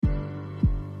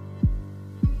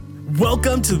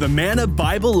Welcome to the Manna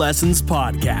Bible Lessons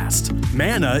Podcast.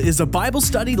 Manna is a Bible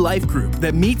study life group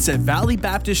that meets at Valley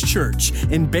Baptist Church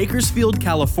in Bakersfield,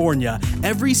 California,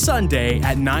 every Sunday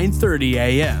at 9:30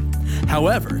 a.m.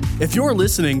 However, if you're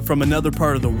listening from another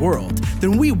part of the world,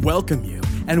 then we welcome you,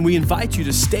 and we invite you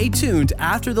to stay tuned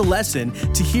after the lesson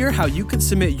to hear how you can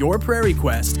submit your prayer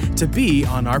request to be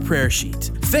on our prayer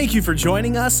sheet. Thank you for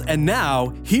joining us, and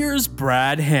now, here's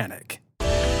Brad Hannock.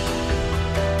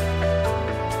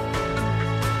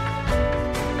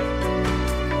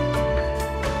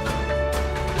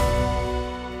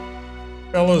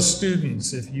 Fellow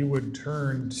students, if you would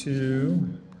turn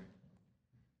to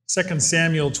 2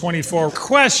 Samuel 24.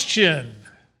 Question: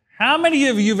 how many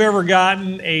of you have ever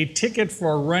gotten a ticket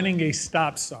for running a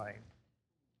stop sign?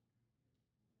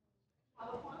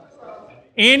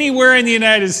 Anywhere in the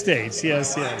United States?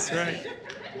 Yes, right.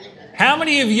 How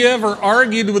many of you ever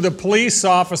argued with a police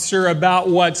officer about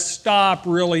what stop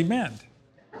really meant?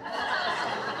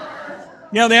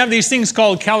 You know, they have these things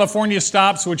called California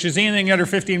stops, which is anything under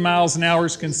 15 miles an hour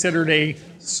is considered a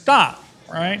stop,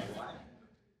 right?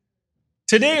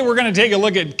 Today, we're going to take a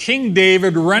look at King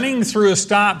David running through a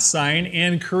stop sign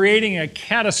and creating a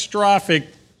catastrophic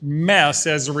mess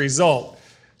as a result.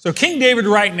 So King David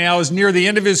right now is near the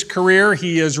end of his career.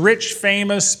 He is rich,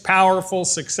 famous, powerful,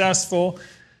 successful.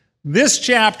 This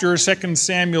chapter, 2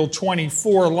 Samuel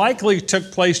 24, likely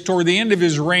took place toward the end of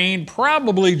his reign,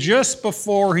 probably just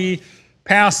before he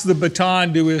passed the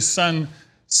baton to his son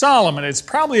Solomon. It's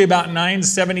probably about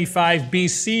 975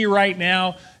 BC right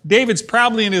now. David's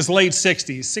probably in his late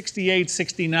 60s, 68,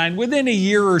 69, within a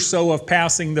year or so of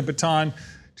passing the baton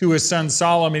to his son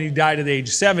Solomon. He died at age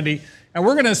 70. And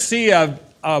we're going to see a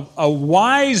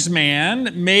wise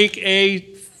man make a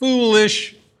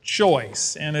foolish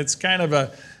choice. And it's kind of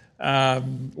a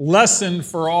lesson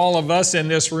for all of us in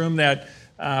this room that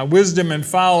wisdom and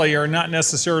folly are not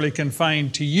necessarily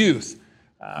confined to youth.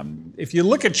 If you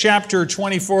look at chapter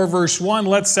 24, verse 1,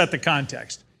 let's set the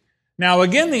context. Now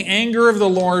again, the anger of the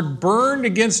Lord burned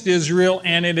against Israel,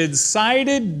 and it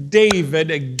incited David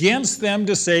against them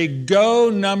to say, "Go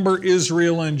number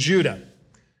Israel and Judah."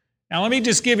 Now let me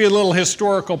just give you a little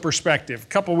historical perspective. A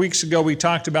couple weeks ago, we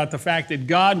talked about the fact that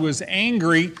God was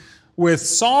angry with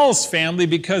Saul's family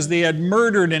because they had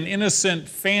murdered an innocent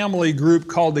family group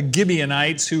called the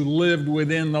Gibeonites who lived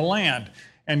within the land.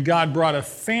 And God brought a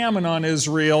famine on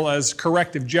Israel as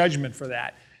corrective judgment for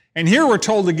that. And here we're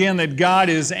told again that God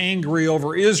is angry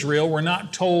over Israel. We're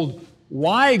not told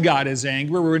why God is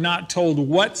angry. We're not told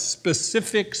what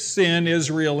specific sin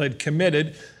Israel had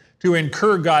committed to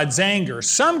incur God's anger.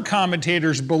 Some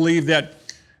commentators believe that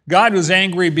God was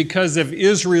angry because of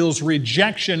Israel's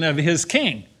rejection of his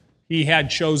king. He had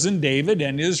chosen David,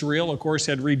 and Israel, of course,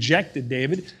 had rejected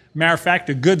David. Matter of fact,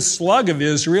 a good slug of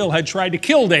Israel had tried to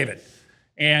kill David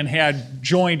and had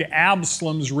joined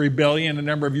Absalom's rebellion a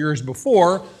number of years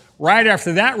before. Right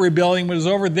after that rebellion was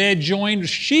over, they had joined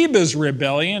Sheba's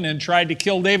rebellion and tried to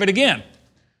kill David again.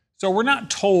 So we're not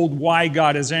told why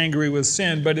God is angry with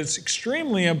sin, but it's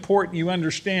extremely important you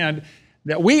understand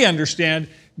that we understand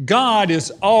God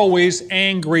is always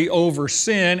angry over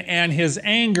sin, and his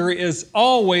anger is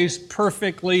always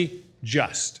perfectly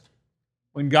just.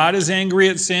 When God is angry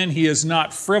at sin, he is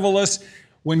not frivolous.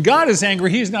 When God is angry,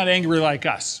 he's not angry like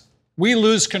us. We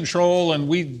lose control and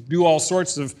we do all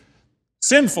sorts of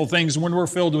sinful things when we're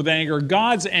filled with anger.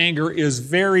 God's anger is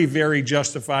very, very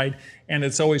justified, and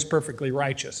it's always perfectly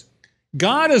righteous.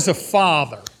 God is a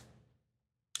father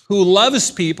who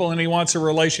loves people and he wants a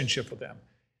relationship with them.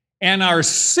 And our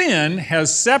sin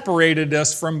has separated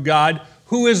us from God,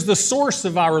 who is the source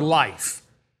of our life.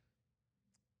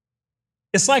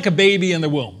 It's like a baby in the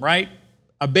womb, right?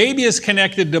 A baby is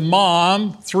connected to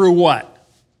mom through what?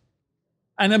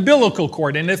 An umbilical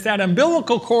cord. And if that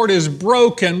umbilical cord is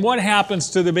broken, what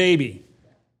happens to the baby?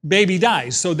 Baby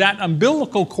dies. So that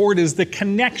umbilical cord is the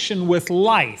connection with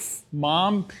life.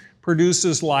 Mom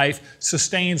produces life,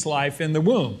 sustains life in the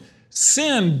womb.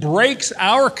 Sin breaks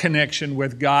our connection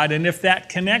with God, and if that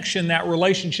connection, that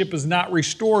relationship is not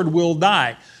restored, we'll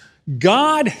die.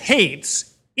 God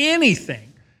hates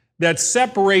anything that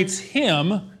separates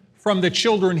him from the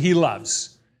children he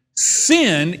loves.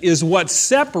 Sin is what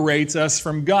separates us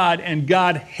from God, and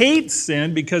God hates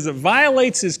sin because it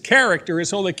violates his character, his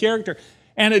holy character,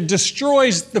 and it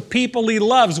destroys the people he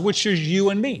loves, which is you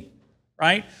and me,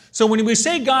 right? So when we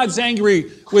say God's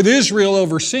angry with Israel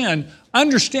over sin,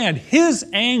 understand his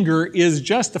anger is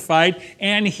justified,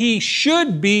 and he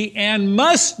should be and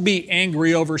must be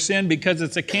angry over sin because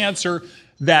it's a cancer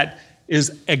that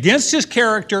is against his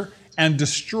character and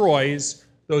destroys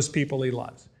those people he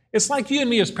loves. It's like you and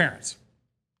me as parents,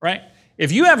 right?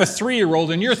 If you have a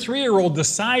 3-year-old and your 3-year-old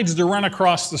decides to run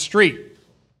across the street,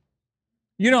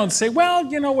 you don't say, well,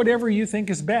 whatever you think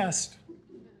is best.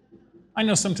 I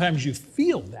know sometimes you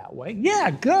feel that way.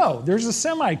 Yeah, go. There's a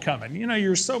semi coming.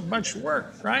 You're so much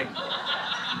work, right?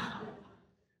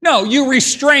 No, you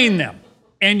restrain them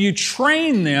and you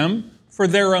train them for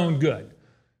their own good.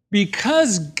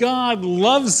 Because God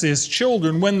loves His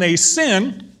children, when they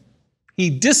sin, He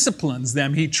disciplines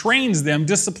them. He trains them.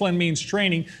 Discipline means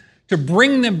training, to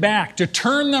bring them back, to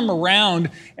turn them around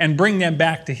and bring them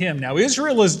back to Him. Now,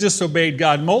 Israel has disobeyed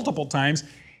God multiple times,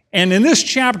 and in this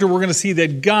chapter we're going to see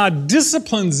that God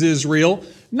disciplines Israel,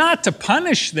 not to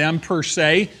punish them per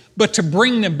se, but to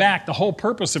bring them back. The whole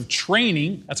purpose of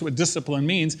training, that's what discipline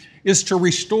means, is to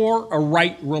restore a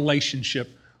right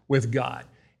relationship with God.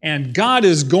 And God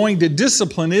is going to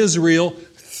discipline Israel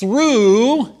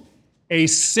through a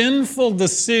sinful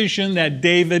decision that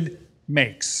David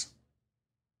makes.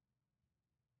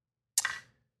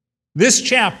 This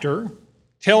chapter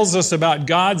tells us about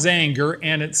God's anger,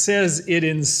 and it says it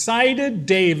incited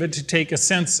David to take a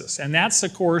census. And that's,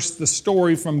 of course, the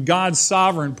story from God's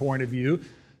sovereign point of view.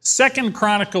 1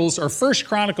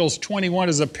 Chronicles 21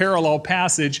 is a parallel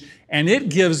passage, and it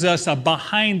gives us a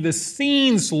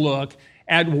behind-the-scenes look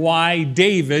at why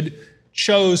David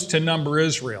chose to number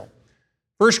Israel.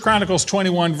 1 Chronicles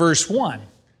 21, verse 1.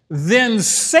 Then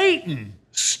Satan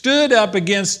stood up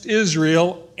against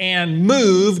Israel and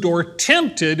moved or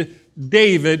tempted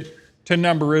David to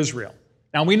number Israel.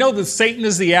 Now we know that Satan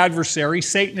is the adversary.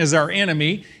 Satan is our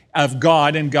enemy of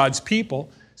God and God's people.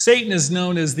 Satan is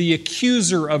known as the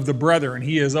accuser of the brethren.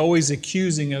 He is always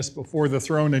accusing us before the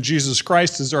throne, and Jesus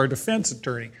Christ is our defense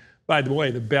attorney. By the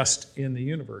way, the best in the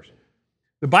universe.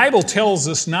 The Bible tells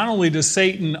us not only is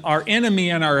Satan our enemy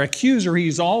and our accuser,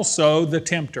 he's also the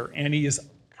tempter, and he is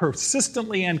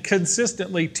persistently and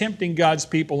consistently tempting God's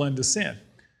people into sin.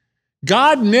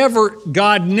 God never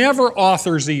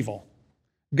authors evil.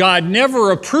 God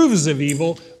never approves of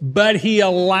evil, but He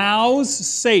allows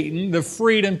Satan the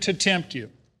freedom to tempt you.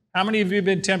 How many of you have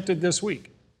been tempted this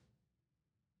week?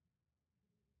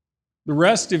 The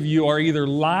rest of you are either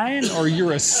lying or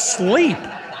you're asleep.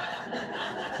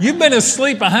 You've been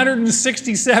asleep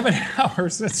 167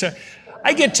 hours.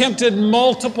 I get tempted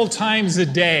multiple times a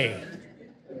day,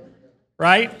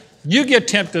 right? You get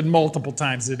tempted multiple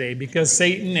times a day because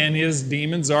Satan and his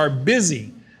demons are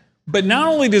busy. But not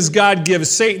only does God give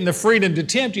Satan the freedom to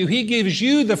tempt you, He gives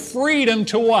you the freedom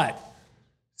to what?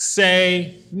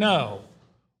 Say no.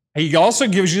 He also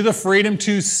gives you the freedom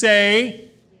to say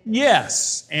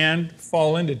yes and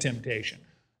fall into temptation.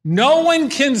 No one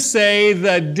can say,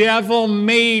 the devil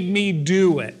made me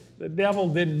do it. The devil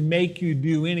didn't make you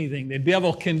do anything. The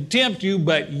devil can tempt you,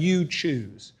 but you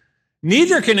choose.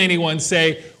 Neither can anyone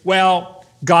say, well,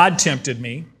 God tempted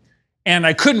me, and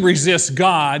I couldn't resist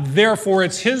God, therefore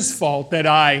it's His fault that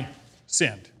I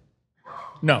sinned.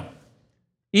 No.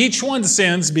 Each one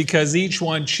sins because each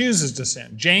one chooses to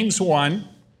sin. James 1,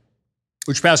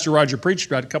 which Pastor Roger preached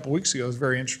about a couple weeks ago, is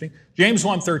very interesting. James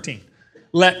 1:13.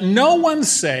 Let no one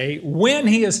say when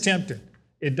he is tempted.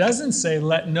 It doesn't say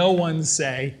let no one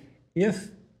say if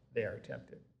they are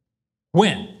tempted.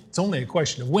 When? It's only a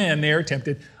question of when they are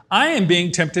tempted. I am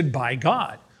being tempted by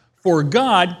God. For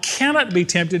God cannot be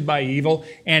tempted by evil,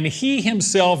 and He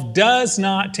Himself does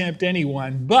not tempt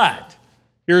anyone. But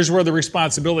here's where the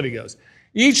responsibility goes.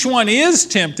 Each one is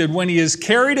tempted when he is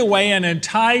carried away and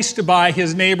enticed by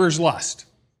his neighbor's lust. Is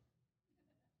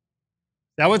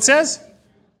that what it says?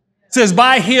 It says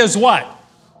by his what?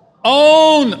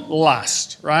 Own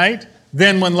lust, right?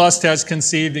 Then when lust has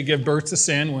conceived, it gives birth to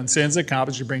sin. When sin's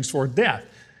accomplished, it brings forth death.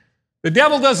 The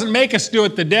devil doesn't make us do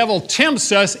it. The devil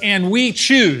tempts us, and we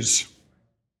choose.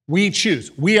 We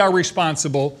choose. We are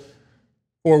responsible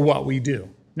for what we do.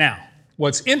 Now,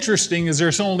 what's interesting is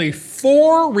there's only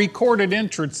 4 recorded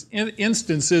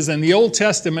instances in the Old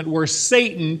Testament where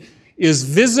Satan is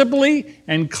visibly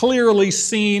and clearly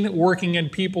seen working in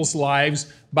people's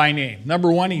lives by name.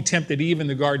 Number 1, he tempted Eve in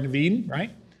the Garden of Eden, right?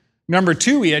 Number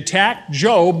 2, he attacked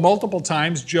Job multiple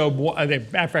times. Matter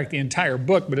of fact, the entire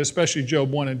book, but especially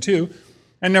Job 1 and 2.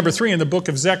 And number 3, in the book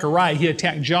of Zechariah, he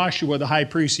attacked Joshua the high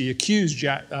priest. He accused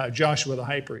Joshua the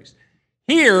high priest.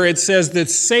 Here it says that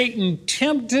Satan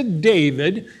tempted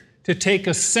David to take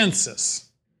a census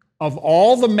of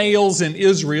all the males in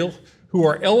Israel who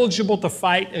are eligible to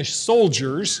fight as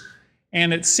soldiers,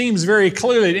 and it seems very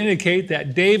clearly to indicate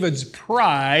that David's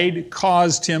pride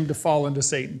caused him to fall into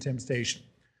Satan's temptation.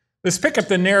 Let's pick up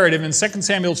the narrative in 2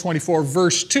 Samuel 24,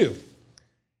 verse 2.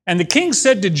 And the king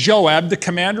said to Joab, the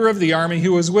commander of the army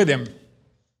who was with him,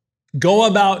 go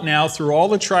about now through all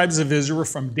the tribes of Israel,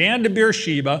 from Dan to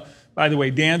Beersheba, By the way,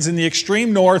 Dan's in the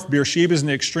extreme north, Beersheba's in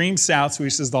the extreme south. So he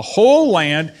says, the whole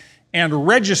land, and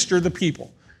register the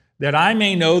people, that I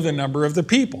may know the number of the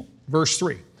people. Verse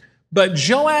 3. But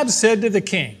Joab said to the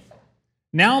king,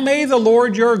 now may the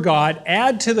Lord your God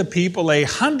add to the people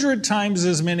 100 times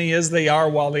as many as they are,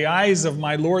 while the eyes of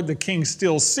my lord the king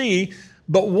still see.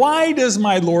 But why does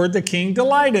my lord the king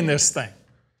delight in this thing?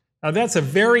 Now that's a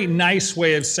very nice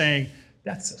way of saying,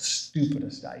 that's the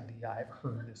stupidest idea I've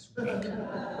heard this week,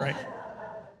 right?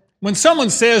 When someone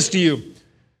says to you,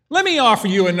 let me offer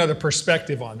you another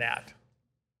perspective on that,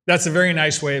 that's a very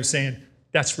nice way of saying,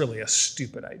 that's really a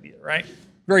stupid idea, right?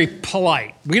 Very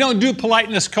polite. We don't do polite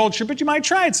in this culture, but you might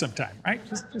try it sometime, right?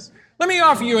 Just let me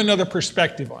offer you another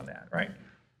perspective on that, right?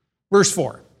 Verse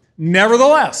 4,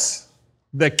 nevertheless,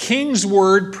 the king's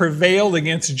word prevailed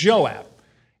against Joab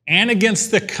and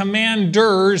against the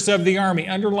commanders of the army.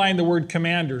 Underline the word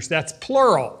commanders. That's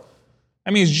plural.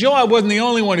 That means Joab wasn't the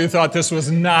only one who thought this was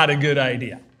not a good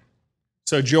idea.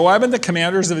 So Joab and the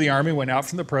commanders of the army went out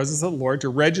from the presence of the Lord to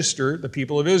register the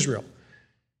people of Israel.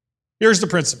 Here's the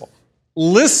principle.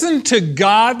 Listen to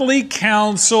godly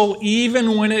counsel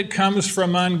even when it comes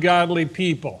from ungodly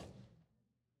people.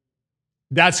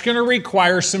 That's going to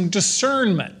require some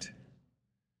discernment.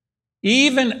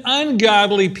 Even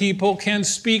ungodly people can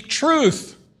speak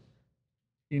truth.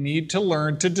 You need to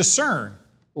learn to discern.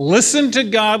 Listen to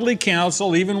godly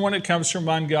counsel even when it comes from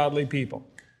ungodly people.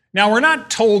 Now, we're not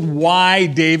told why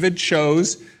David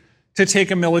chose to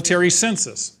take a military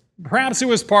census. Perhaps it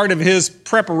was part of his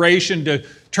preparation to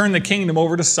turn the kingdom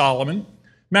over to Solomon.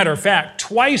 Matter of fact,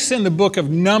 twice in the book of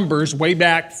Numbers, way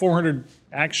back 400,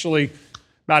 actually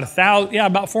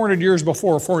about 400 years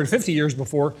before, 450 years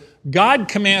before, God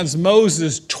commands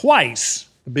Moses twice,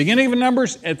 the beginning of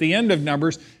Numbers, at the end of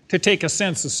Numbers, to take a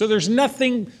census. So there's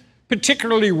nothing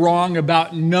particularly wrong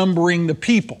about numbering the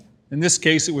people. In this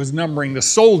case, it was numbering the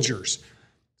soldiers.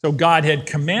 So God had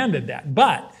commanded that.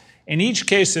 But in each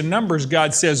case in Numbers,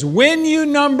 God says, when you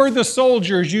number the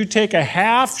soldiers, you take a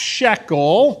half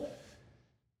shekel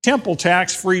temple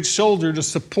tax for each soldier to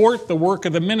support the work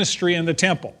of the ministry in the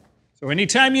temple. So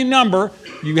anytime you number,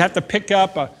 you have to pick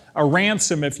up a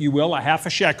ransom, if you will, a half a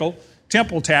shekel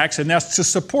temple tax, and that's to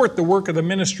support the work of the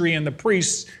ministry and the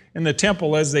priests in the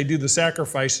temple as they do the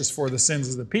sacrifices for the sins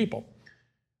of the people.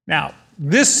 Now,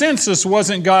 this census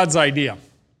wasn't God's idea.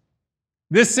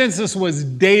 This census was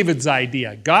David's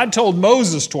idea. God told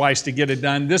Moses twice to get it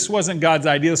done. This wasn't God's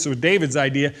idea, this was David's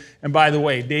idea. And by the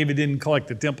way, David didn't collect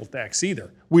the temple tax either.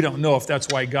 We don't know if that's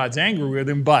why God's angry with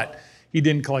him, but he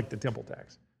didn't collect the temple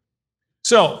tax.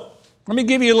 So, let me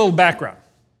give you a little background.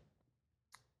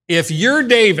 If you're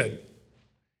David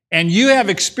and you have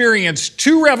experienced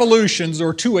 2 revolutions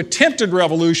or 2 attempted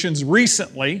revolutions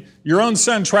recently, your own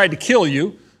son tried to kill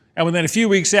you, and within a few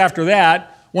weeks after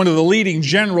that, one of the leading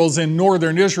generals in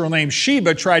northern Israel named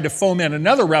Sheba tried to foment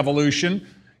another revolution,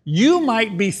 you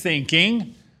might be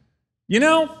thinking,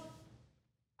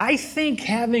 I think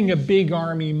having a big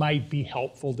army might be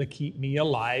helpful to keep me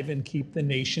alive and keep the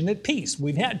nation at peace.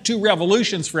 We've had 2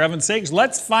 revolutions, for heaven's sakes.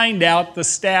 Let's find out the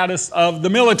status of the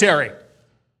military.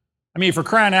 I mean, for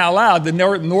crying out loud, the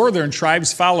northern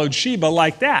tribes followed Sheba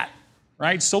like that.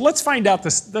 Right? So let's find out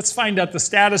the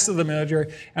status of the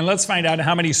military, and let's find out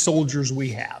how many soldiers we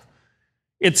have.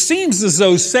 It seems as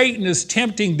though Satan is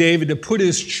tempting David to put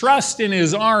his trust in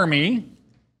his army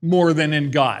more than in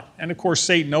God. And of course,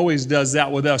 Satan always does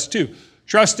that with us too.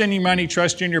 Trust in your money,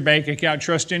 trust in your bank account,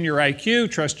 trust in your IQ,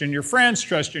 trust in your friends,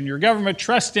 trust in your government,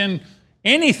 trust in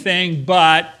anything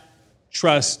but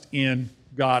trust in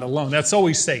God alone. That's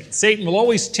always Satan. Satan will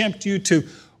always tempt you to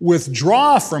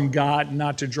withdraw from God,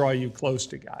 not to draw you close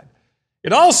to God.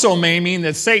 It also may mean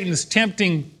that Satan's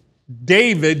tempting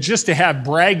David just to have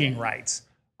bragging rights.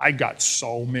 I got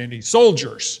so many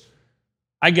soldiers.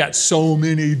 I got so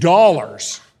many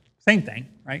dollars. Same thing,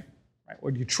 right?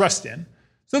 What do you trust in?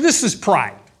 So this is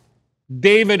pride.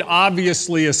 David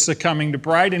obviously is succumbing to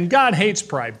pride, and God hates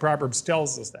pride. Proverbs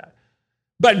tells us that.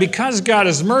 But because God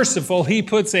is merciful, he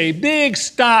puts a big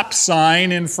stop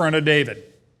sign in front of David.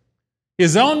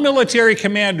 His own military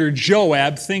commander,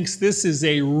 Joab, thinks this is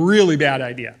a really bad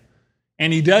idea.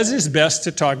 And he does his best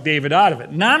to talk David out of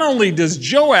it. Not only does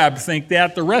Joab think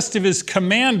that, the rest of his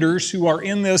commanders who are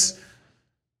in this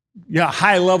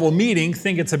high-level meeting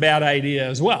think it's a bad idea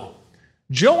as well.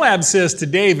 Joab says to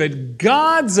David,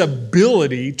 God's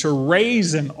ability to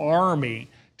raise an army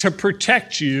to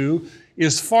protect you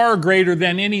is far greater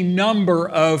than any number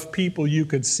of people you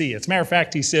could see. As a matter of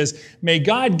fact, he says, may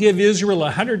God give Israel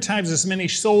 100 times as many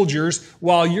soldiers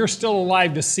while you're still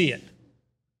alive to see it.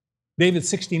 David's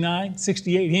 69,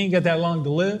 68, he ain't got that long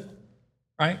to live,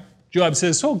 right? Joab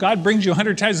says, oh, God brings you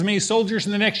 100 times as many soldiers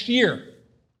in the next year.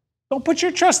 Don't put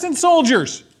your trust in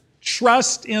soldiers.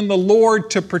 Trust in the Lord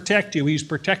to protect you. He's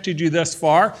protected you thus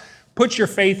far. Put your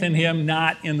faith in him,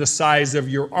 not in the size of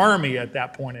your army at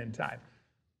that point in time.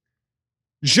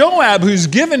 Joab, who's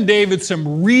given David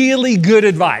some really good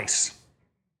advice,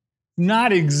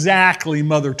 not exactly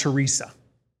Mother Teresa,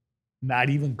 not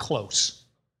even close.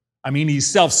 I mean, he's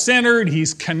self-centered,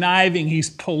 he's conniving, he's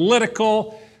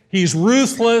political, he's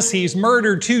ruthless, he's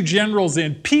murdered 2 generals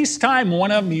in peacetime.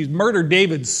 One of them, he's murdered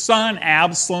David's son,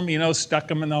 Absalom, stuck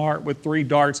him in the heart with 3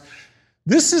 darts.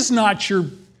 This is not your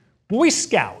Boy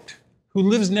Scout who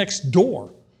lives next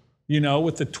door,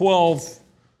 with the 12,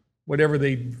 whatever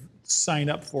they sign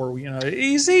up for.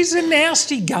 He's a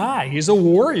nasty guy. He's a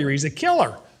warrior. He's a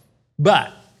killer.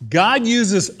 But God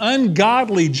uses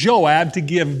ungodly Joab to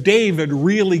give David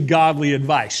really godly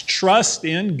advice. Trust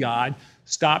in God.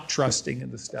 Stop trusting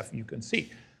in the stuff you can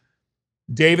see.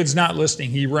 David's not listening.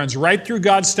 He runs right through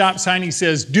God's stop sign. He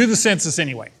says, do the census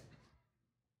anyway.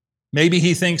 Maybe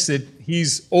he thinks that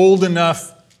he's old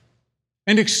enough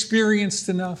and experienced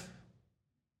enough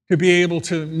to be able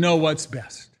to know what's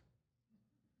best.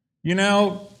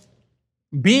 Being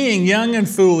young and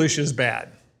foolish is bad.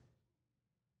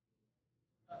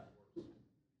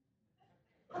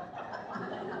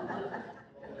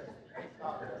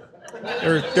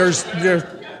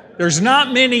 There's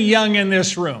not many young in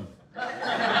this room.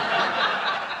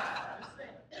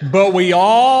 But we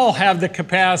all have the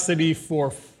capacity for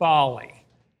folly.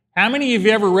 How many of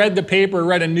you ever read the paper,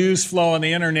 read a news flow on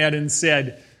the internet and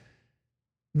said,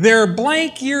 they're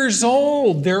blank years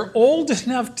old. They're old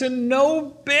enough to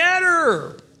know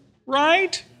better,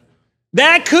 right?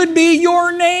 That could be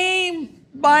your name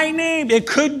by name. It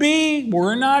could be,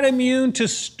 we're not immune to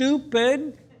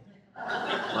stupid,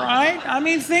 right? I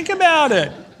mean, think about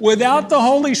it. Without the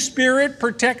Holy Spirit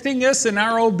protecting us in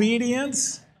our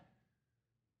obedience.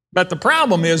 But the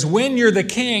problem is, when you're the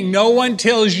king, no one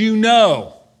tells you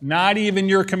no. Not even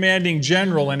your commanding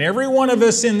general. And every one of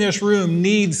us in this room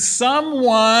needs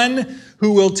someone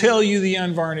who will tell you the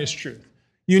unvarnished truth.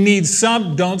 You need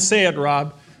don't say it,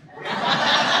 Rob.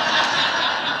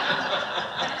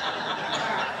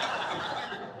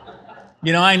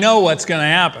 I know what's going to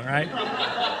happen, right?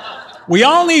 We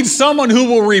all need someone who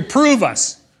will reprove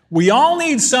us. We all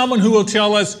need someone who will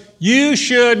tell us, you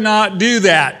should not do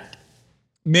that.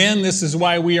 Men, this is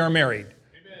why we are married.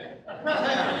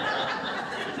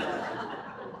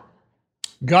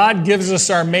 God gives us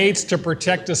our mates to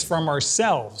protect us from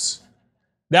ourselves.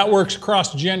 That works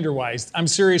cross-gender-wise.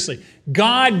 Seriously.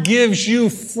 God gives you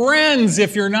friends,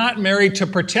 if you're not married, to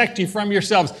protect you from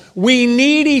yourselves. We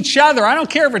need each other. I don't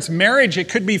care if it's marriage. It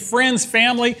could be friends,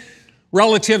 family,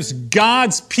 relatives,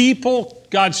 God's people,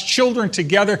 God's children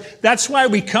together. That's why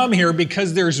we come here,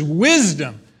 because there's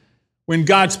wisdom when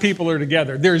God's people are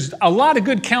together. There's a lot of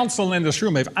good counsel in this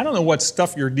room. I don't know what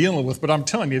stuff you're dealing with, but I'm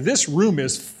telling you, this room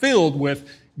is filled with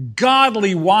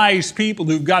godly, wise people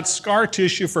who've got scar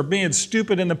tissue for being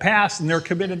stupid in the past, and they're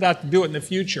committed not to do it in the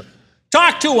future.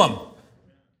 Talk to them.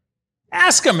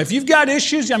 Ask them. If you've got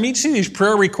issues, you see these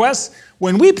prayer requests.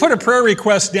 When we put a prayer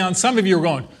request down, some of you are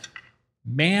going,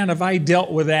 man, have I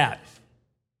dealt with that?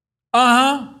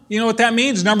 You know what that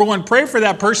means? Number 1, pray for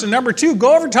that person. Number 2,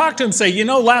 go over and talk to them and say,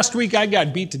 last week I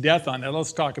got beat to death on that.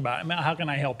 Let's talk about it. How can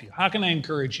I help you? How can I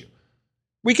encourage you?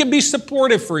 We can be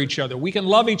supportive for each other. We can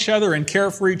love each other and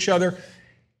care for each other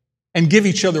and give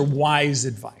each other wise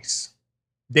advice.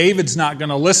 David's not going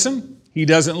to listen. He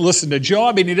doesn't listen to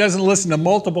Joab, and he doesn't listen to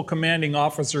multiple commanding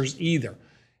officers either.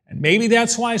 And maybe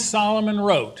that's why Solomon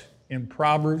wrote in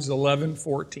Proverbs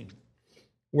 11:14,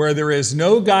 where there is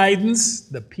no guidance,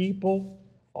 the people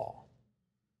fall.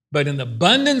 But in the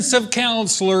abundance of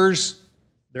counselors,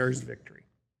 there's victory.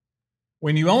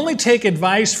 When you only take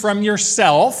advice from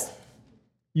yourself,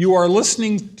 you are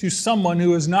listening to someone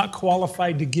who is not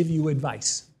qualified to give you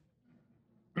advice.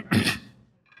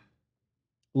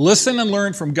 Listen and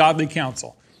learn from godly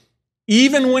counsel,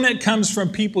 even when it comes from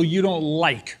people you don't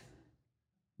like.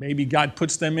 Maybe God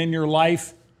puts them in your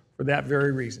life for that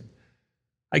very reason.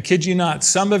 I kid you not,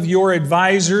 some of your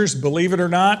advisors, believe it or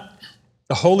not,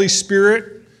 the Holy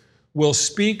Spirit will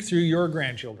speak through your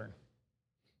grandchildren.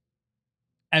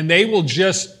 And they'll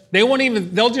just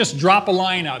drop a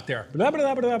line out there. Blah,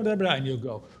 blah, blah, blah, blah, blah, and you'll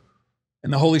go.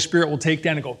 And the Holy Spirit will take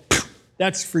that and go,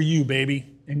 that's for you, baby.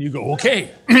 And you go,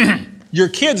 okay. Your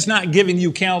kid's not giving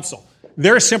you counsel.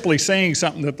 They're simply saying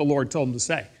something that the Lord told them to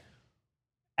say.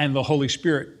 And the Holy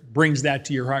Spirit brings that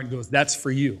to your heart and goes, that's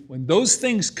for you. When those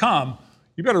things come,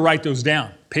 you better write those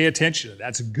down. Pay attention to it.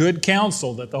 That's good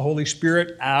counsel that the Holy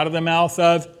Spirit out of the mouth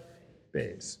of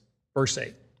babes. Verse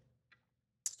 8.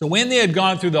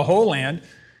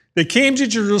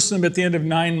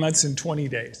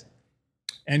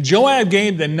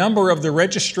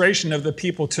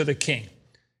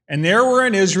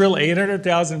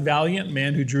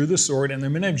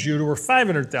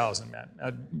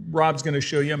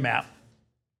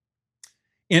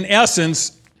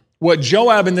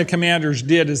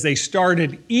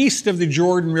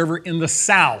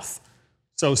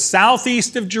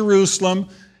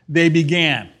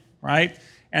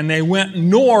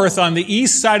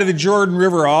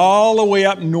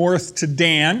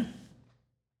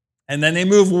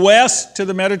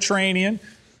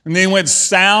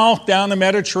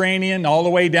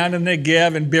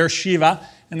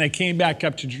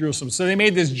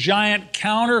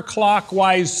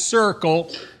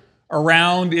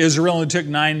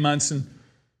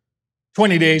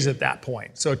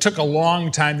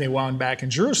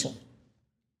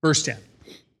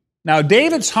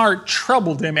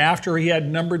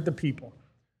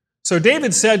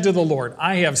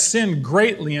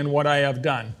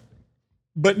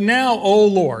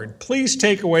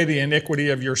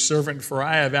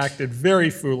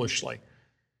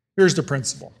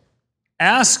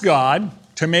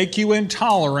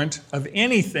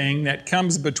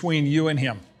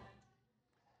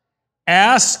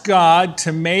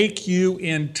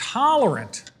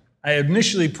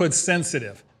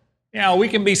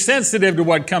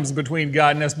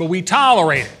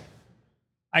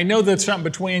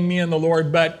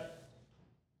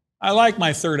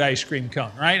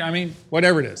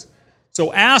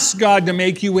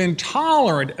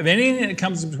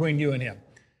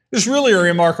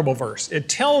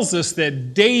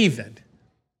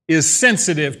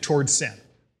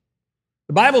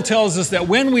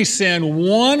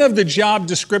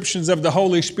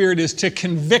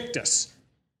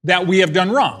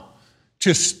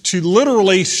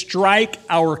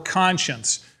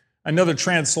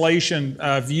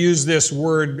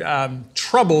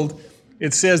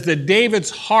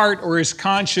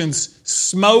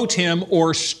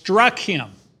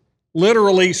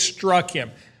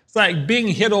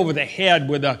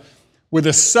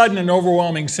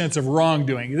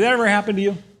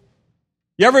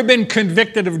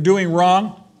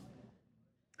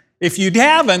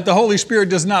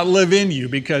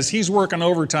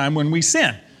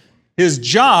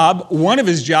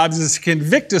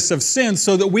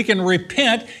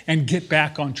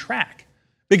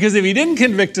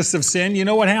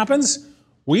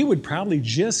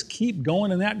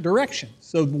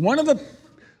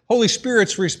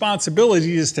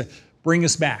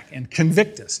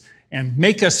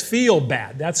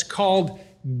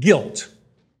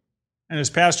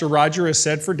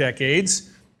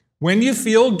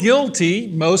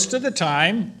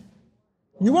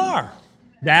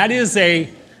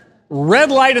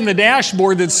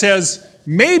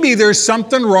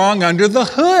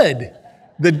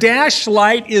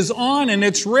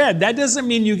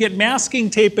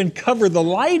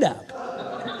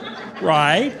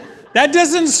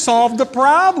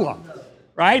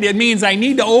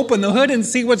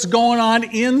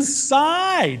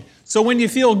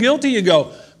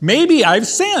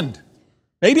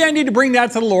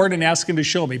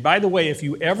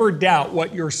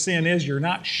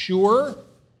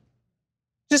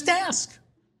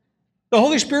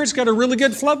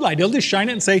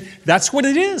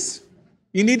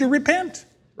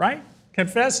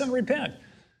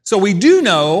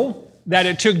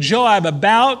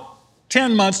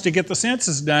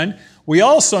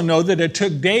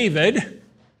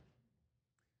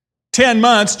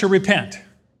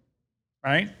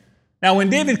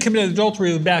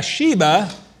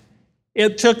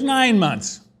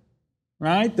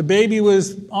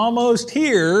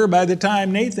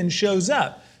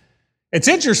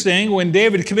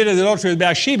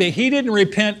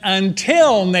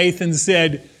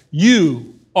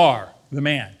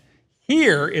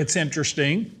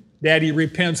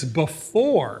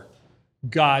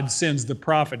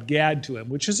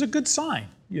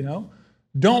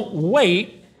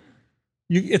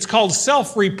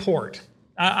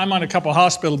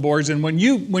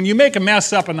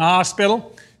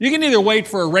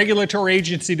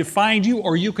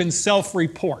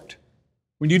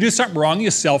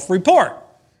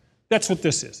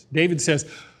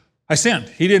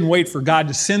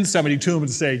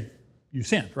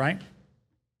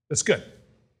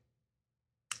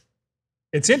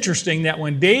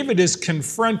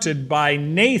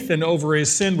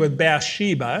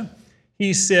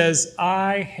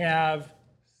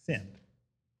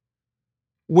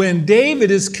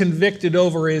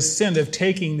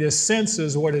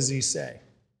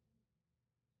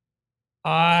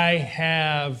 I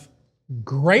have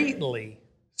greatly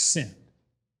sinned.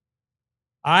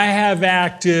 I have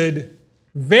acted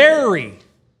very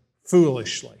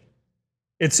foolishly.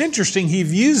 It's interesting, he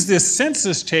views this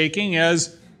census taking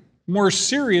as more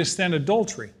serious than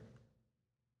adultery.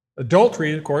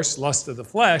 Adultery, of course, lust of the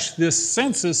flesh. This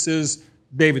census is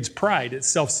David's pride, it's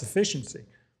self-sufficiency.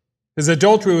 His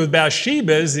adultery with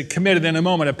Bathsheba is committed in a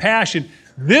moment of passion.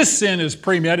 This sin is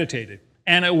premeditated,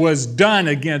 and it was done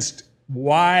against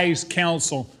wise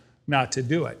counsel not to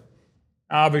do it.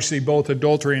 Obviously, both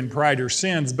adultery and pride are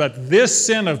sins, but this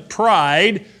sin of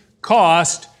pride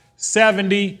cost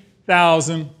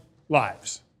 70,000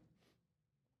 lives.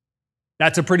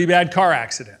 That's a pretty bad car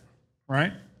accident,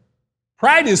 right?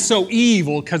 Pride is so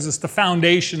evil because it's the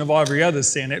foundation of every other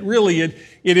sin.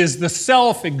 It is the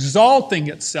self exalting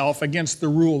itself against the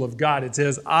rule of God. It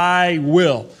says, I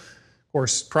will. Of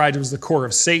course, pride was the core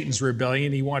of Satan's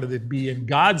rebellion. He wanted to be in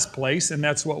God's place, and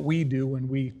that's what we do when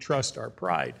we trust our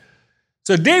pride.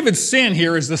 So David's sin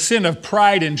here is the sin of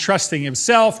pride in trusting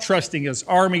himself, trusting his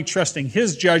army, trusting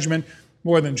his judgment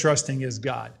more than trusting his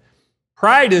God.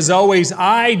 Pride is always,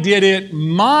 I did it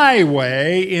my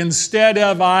way instead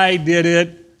of I did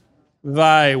it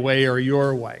thy way or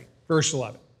your way. Verse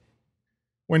 11.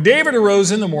 When David arose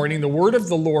in the morning, the word of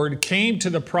the Lord came to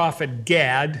the prophet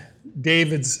Gad,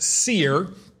 David's seer.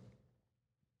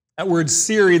 That word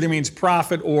seer either means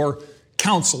prophet or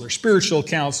counselor, spiritual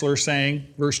counselor, saying,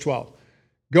 verse 12,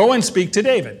 go and speak to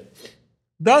David.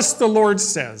 Thus the Lord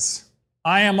says,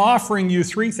 I am offering you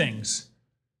three things.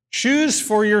 Choose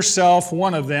for yourself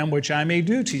one of them, which I may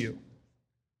do to you.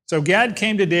 So Gad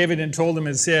came to David and told him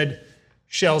and said,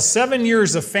 shall 7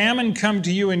 years of famine come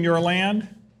to you in your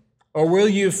land? Or will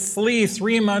you flee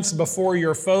 3 months before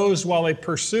your foes while they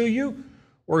pursue you?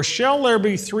 Or shall there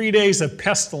be 3 days of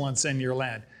pestilence in your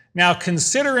land? Now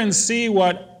consider and see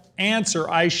what answer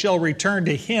I shall return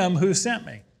to him who sent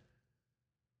me.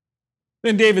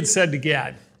 Then David said to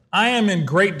Gad, I am in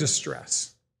great distress.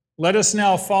 Let us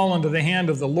now fall into the hand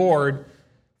of the Lord,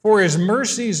 for his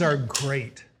mercies are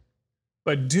great,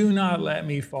 but do not let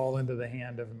me fall into the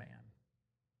hand of man.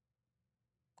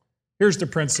 Here's the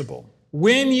principle.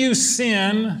 When you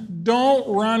sin, don't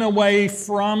run away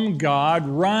from God,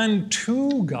 run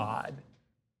to God,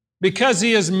 because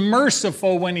he is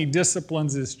merciful when he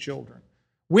disciplines his children.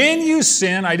 When you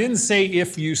sin, I didn't say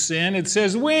if you sin, it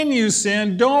says when you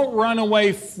sin, don't run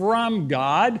away from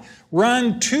God,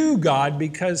 run to God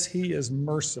because he is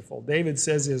merciful. David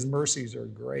says his mercies are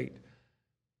great.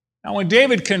 Now when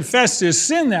David confessed his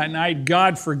sin that night,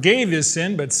 God forgave his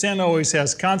sin, but sin always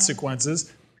has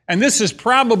consequences. And this is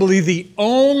probably the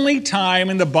only time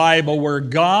in the Bible where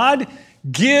God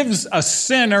gives a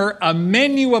sinner a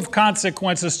menu of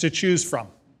consequences to choose from.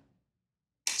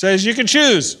 Says you can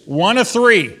choose one of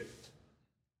three.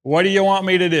 What do you want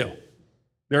me to do?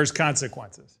 There's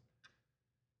consequences.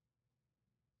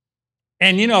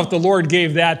 And you know, if the Lord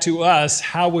gave that to us,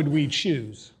 how would we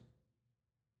choose?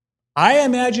 I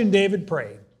imagine David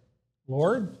prayed,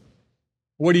 Lord,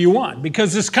 what do you want?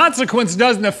 Because this consequence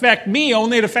doesn't affect me,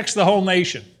 only it affects the whole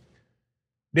nation.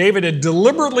 David had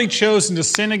deliberately chosen to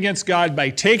sin against God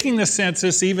by taking the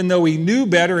census, even though he knew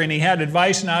better and he had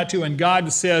advice not to, and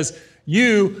God says,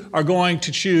 you are going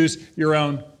to choose your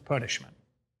own punishment.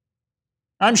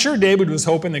 I'm sure David was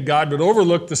hoping that God would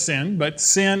overlook the sin, but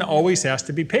sin always has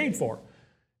to be paid for.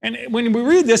 And when we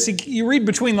read this, you read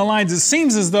between the lines, it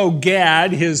seems as though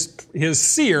Gad, his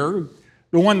seer,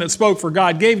 the one that spoke for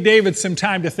God, gave David some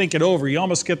time to think it over. You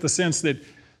almost get the sense that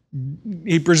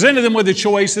he presented them with the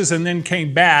choices and then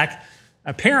came back.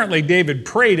 Apparently, David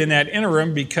prayed in that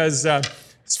interim because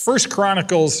 1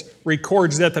 Chronicles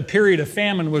records that the period of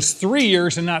famine was 3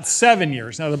 years and not 7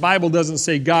 years. Now, the Bible doesn't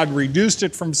say God reduced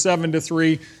it from 7 to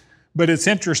 3, but it's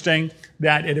interesting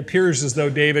that it appears as though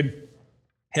David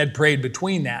had prayed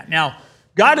between that. Now,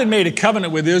 God had made a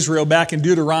covenant with Israel back in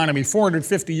Deuteronomy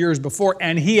 450 years before,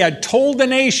 and he had told the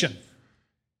nation,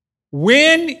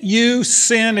 when you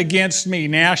sin against me,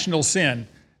 national sin,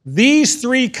 these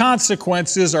three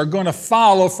consequences are going to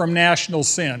follow from national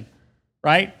sin,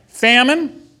 right?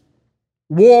 Famine,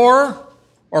 war,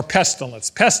 or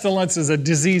pestilence. Pestilence is a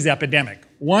disease epidemic.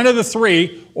 One of the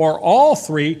three, or all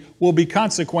three, will be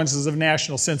consequences of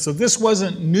national sin. So this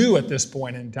wasn't new at this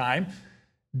point in time.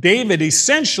 David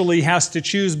essentially has to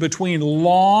choose between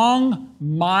long,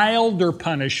 milder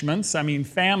punishments. I mean,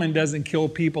 famine doesn't kill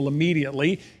people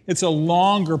immediately. It's a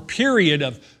longer period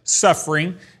of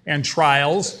suffering and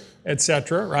trials,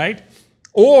 etc., right?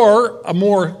 Or a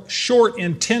more short,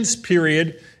 intense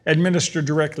period administered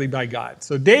directly by God.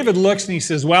 So David looks and he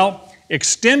says, well,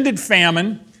 extended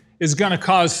famine is going to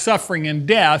cause suffering and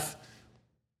death.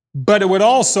 but it would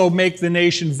also make the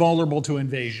nation vulnerable to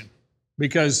invasion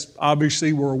because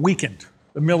obviously we're weakened.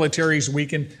 The military's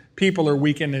weakened, people are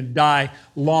weakened and die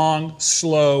long,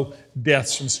 slow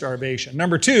deaths from starvation.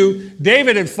 Number two,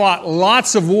 David had fought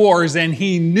lots of wars and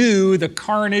he knew the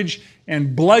carnage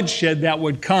and bloodshed that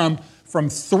would come from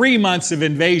 3 months of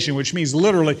invasion, which means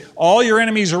literally all your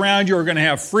enemies around you are going to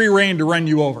have free rein to run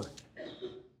you over.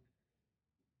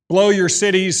 Blow your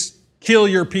cities, kill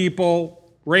your people,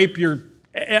 rape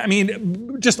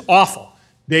just awful.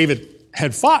 David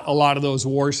had fought a lot of those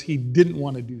wars. He didn't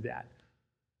want to do that.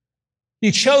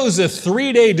 He chose a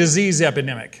 3-day disease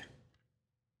epidemic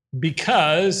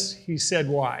because, he said,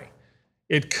 why?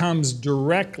 It comes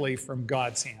directly from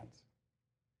God's hands.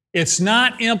 It's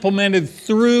not implemented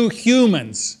through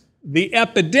humans. The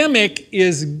epidemic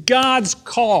is God's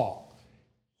call.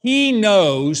 He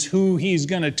knows who he's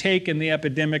going to take in the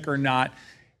epidemic or not.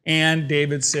 And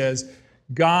David says,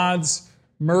 God's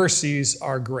mercies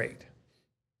are great.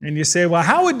 And you say, well,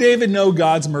 how would David know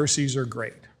God's mercies are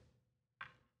great?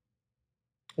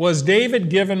 Was David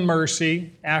given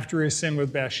mercy after his sin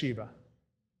with Bathsheba?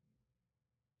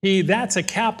 That's a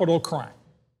capital crime.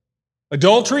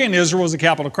 Adultery in Israel was a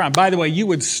capital crime. By the way, you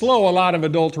would slow a lot of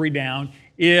adultery down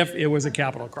if it was a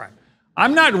capital crime.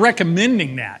 I'm not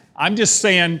recommending that. I'm just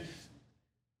saying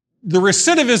the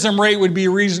recidivism rate would be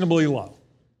reasonably low,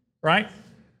 right?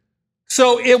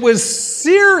 So it was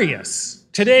serious.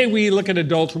 Today we look at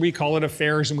adultery, we call it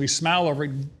affairs, and we smile over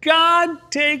it. God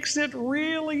takes it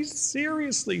really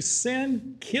seriously.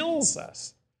 Sin kills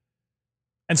us.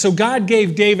 And so God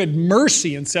gave David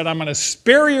mercy and said, I'm going to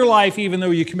spare your life even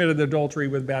though you committed adultery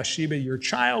with Bathsheba. Your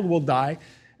child will die,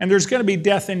 and there's going to be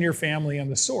death in your family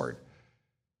and the sword.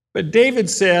 But David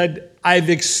said, I've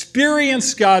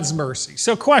experienced God's mercy.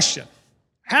 So question,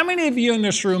 how many of you in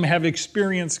this room have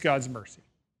experienced God's mercy?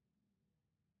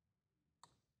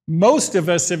 Most of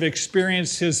us have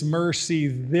experienced his mercy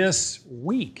this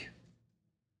week,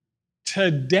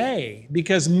 today,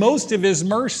 because most of his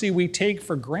mercy we take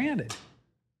for granted.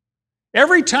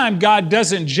 Every time God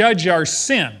doesn't judge our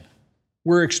sin,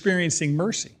 we're experiencing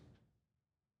mercy,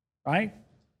 right?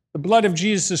 The blood of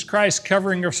Jesus Christ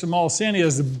covering us from all sin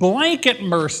is blanket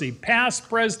mercy, past,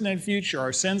 present, and future.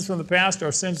 Our sins from the past,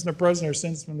 our sins from the present, our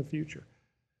sins from the future.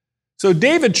 So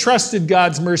David trusted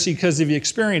God's mercy because he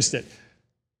experienced it.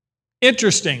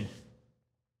 Interesting.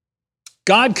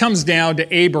 God comes down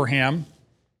to Abraham,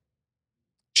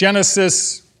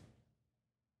 Genesis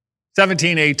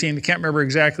 17, 18, I can't remember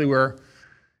exactly where.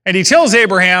 And he tells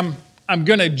Abraham, I'm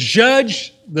going to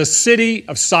judge the city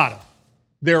of Sodom.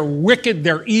 They're wicked,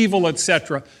 they're evil,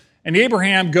 etc. And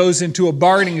Abraham goes into a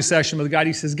bargaining session with God.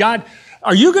 He says, God,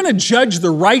 are you going to judge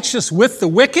the righteous with the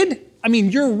wicked? I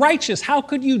mean, you're righteous. How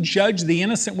could you judge the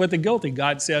innocent with the guilty?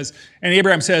 God says, and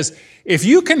Abraham says, if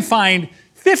you can find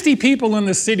 50 people in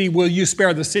the city, will you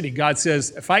spare the city? God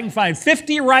says, if I can find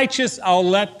 50 righteous, I'll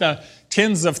let the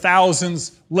tens of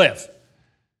thousands live.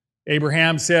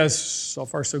 Abraham says, so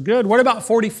far so good. What about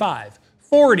 45,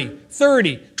 40,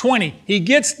 30, 20? He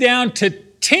gets down to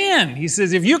 10. He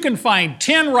says, if you can find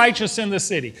 10 righteous in the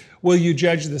city, will you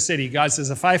judge the city? God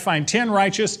says, if I find 10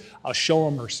 righteous, I'll show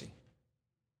them mercy.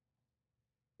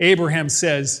 Abraham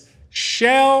says,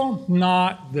 shall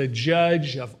not the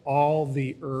judge of all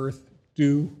the earth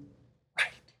do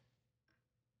right?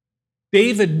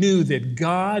 David knew that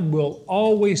God will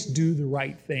always do the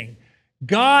right thing.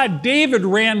 David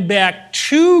ran back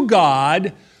to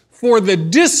God for the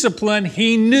discipline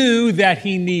he knew that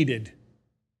he needed.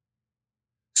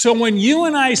 So when you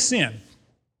and I sin,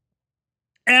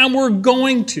 and we're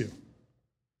going to,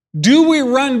 do we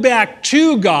run back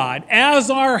to God as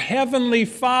our Heavenly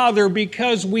Father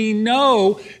because we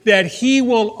know that He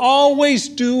will always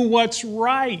do what's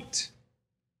right?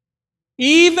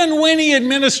 Even when He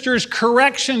administers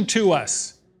correction to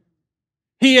us.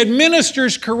 He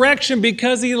administers correction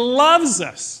because He loves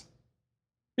us,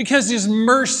 because His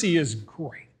mercy is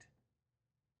great.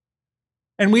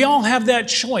 And we all have that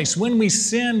choice. When we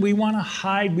sin, we want to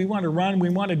hide, we want to run, we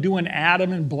want to do an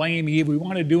Adam and blame Eve, we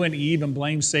want to do an Eve and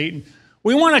blame Satan.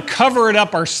 We want to cover it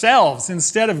up ourselves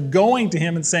instead of going to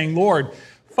Him and saying, Lord,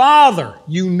 Father,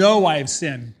 you know I have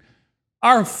sinned.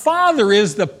 Our Father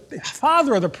is the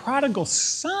Father of the prodigal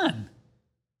son.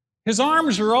 His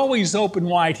arms are always open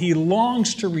wide. He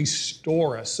longs to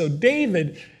restore us. So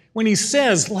David, when he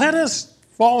says, let us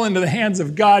fall into the hands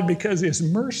of God because His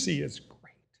mercy is great.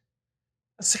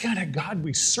 That's the kind of God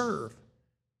we serve.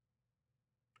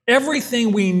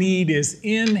 Everything we need is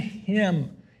in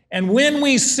Him. And when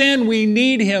we sin, we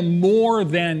need Him more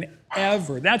than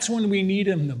ever. That's when we need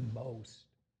Him the most.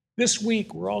 This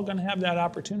week, we're all going to have that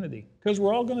opportunity because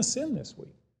we're all going to sin this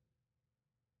week.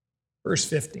 Verse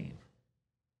 15.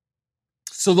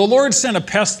 So the Lord sent a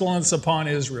pestilence upon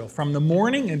Israel from the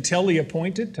morning until the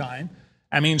appointed time.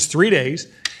 That means 3 days.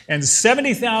 And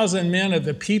 70,000 men of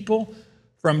the people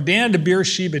from Dan to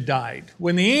Beersheba died.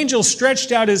 When the angel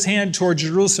stretched out his hand toward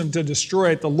Jerusalem to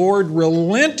destroy it, the Lord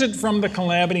relented from the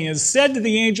calamity and said to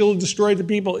the angel who destroyed the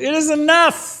people, "It is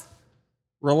enough.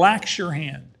 Relax your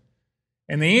hand."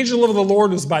 And the angel of the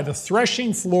Lord was by the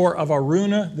threshing floor of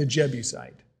Araunah the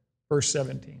Jebusite. Verse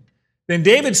 17. Then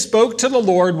David spoke to the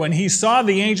Lord when he saw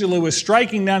the angel who was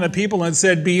striking down the people and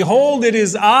said, "Behold, it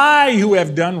is I who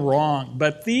have done wrong,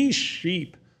 but these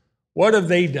sheep, what have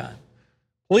they done?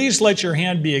 Please let your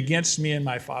hand be against me and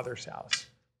my father's house."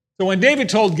 So when David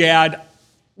told Gad,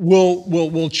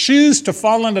 we'll choose to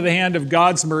fall into the hand of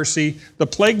God's mercy, the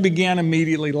plague began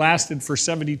immediately, lasted for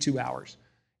 72 hours.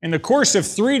 In the course of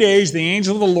 3 days, the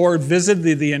angel of the Lord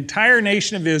visited the entire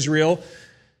nation of Israel.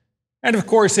 And of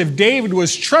course, if David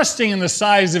was trusting in the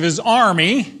size of his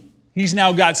army, he's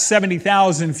now got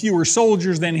 70,000 fewer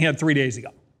soldiers than he had 3 days ago,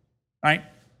 right?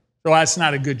 So that's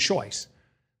not a good choice.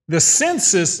 The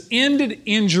census ended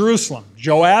in Jerusalem.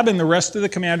 Joab and the rest of the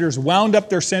commanders wound up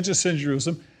their census in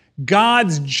Jerusalem.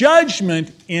 God's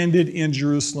judgment ended in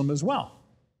Jerusalem as well.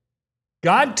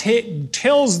 God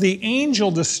tells the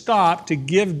angel to stop to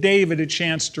give David a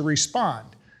chance to respond.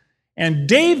 And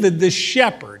David, the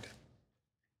shepherd,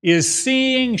 is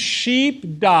seeing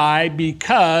sheep die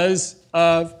because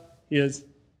of his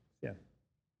sin,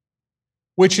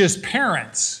 which his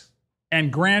parents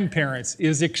and grandparents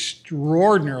is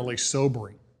extraordinarily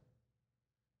sobering.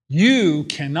 You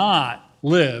cannot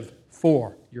live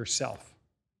for yourself.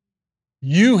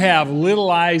 You have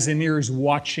little eyes and ears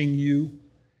watching you,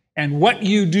 and what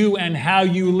you do and how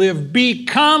you live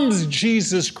becomes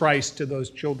Jesus Christ to those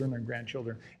children and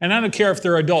grandchildren. And I don't care if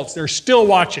they're adults, they're still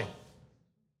watching.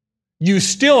 You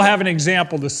still have an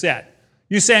example to set.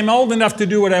 You say, "I'm old enough to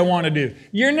do what I want to do."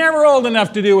 You're never old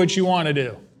enough to do what you want to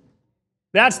do.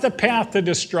 That's the path to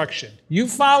destruction. You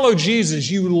follow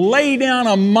Jesus. You lay down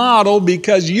a model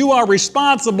because you are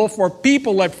responsible for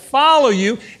people that follow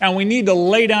you, and we need to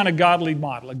lay down a godly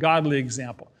model, a godly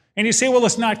example. And you say, "Well,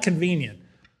 it's not convenient."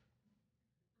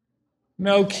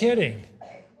 No kidding.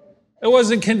 It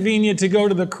wasn't convenient to go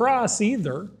to the cross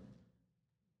either,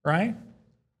 right?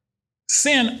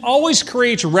 Sin always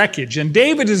creates wreckage, and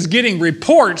David is getting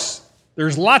reports.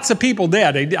 There's lots of people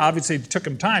dead. Obviously, it took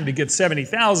him time to get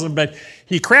 70,000, but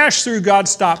he crashed through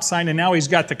God's stop sign, and now he's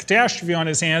got the catastrophe on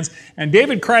his hands. And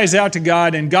David cries out to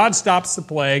God, and God stops the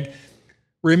plague.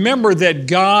 Remember that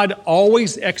God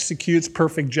always executes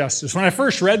perfect justice. When I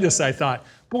first read this, I thought,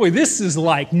 boy, this is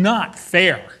like not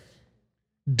fair.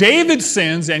 David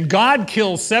sins, and God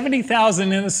kills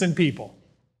 70,000 innocent people.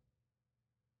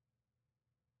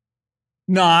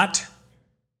 Not.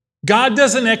 God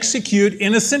doesn't execute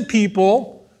innocent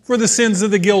people for the sins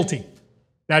of the guilty.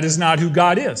 That is not who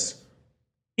God is.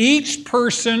 Each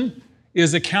person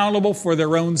is accountable for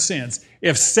their own sins.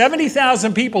 If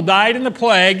 70,000 people died in the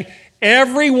plague,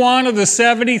 every one of the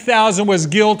 70,000 was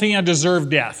guilty and deserved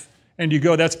death. And you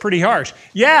go, that's pretty harsh.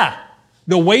 Yeah,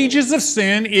 the wages of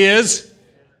sin is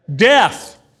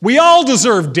death. We all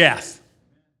deserve death.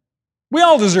 We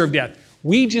all deserve death.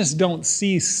 We just don't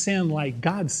see sin like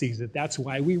God sees it. That's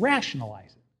why we rationalize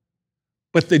it.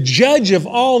 But the judge of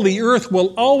all the earth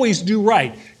will always do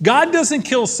right. God doesn't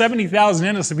kill 70,000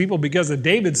 innocent people because of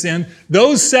David's sin.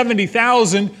 Those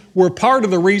 70,000 were part of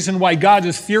the reason why God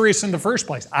is furious in the first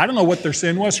place. I don't know what their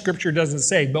sin was. Scripture doesn't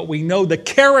say. But we know the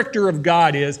character of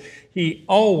God is He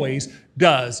always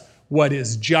does what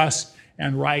is just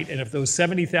and right. And if those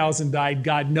 70,000 died,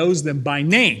 God knows them by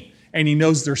name. And He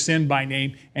knows their sin by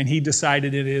name, and He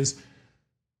decided it is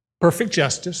perfect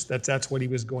justice, that's what He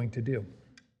was going to do.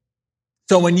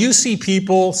 So when you see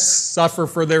people suffer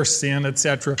for their sin,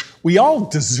 etc., we all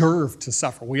deserve to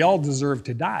suffer. We all deserve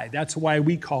to die. That's why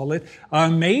we call it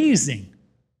amazing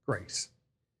grace.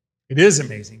 It is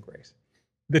amazing grace.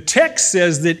 The text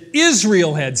says that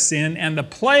Israel had sinned, and the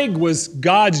plague was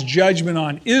God's judgment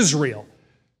on Israel.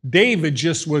 David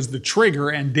just was the trigger,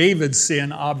 and David's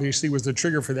sin obviously was the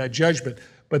trigger for that judgment.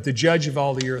 But the judge of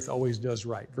all the earth always does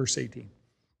right. Verse 18.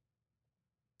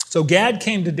 So Gad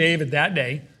came to David that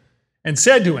day and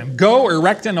said to him, "Go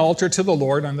erect an altar to the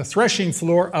Lord on the threshing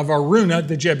floor of Araunah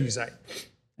the Jebusite."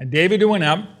 And David went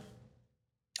up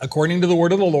according to the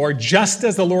word of the Lord, just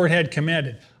as the Lord had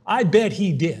commanded. I bet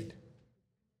he did.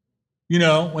 You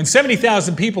know, when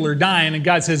 70,000 people are dying and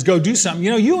God says, go do something,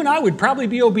 you and I would probably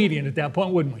be obedient at that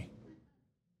point, wouldn't we?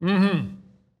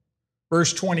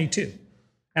 Verse 22.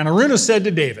 And Araunah said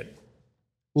to David,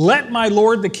 "Let my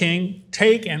lord the king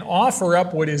take and offer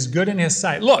up what is good in his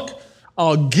sight." Look,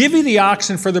 I'll give you the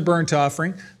oxen for the burnt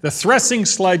offering, the threshing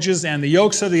sledges, and the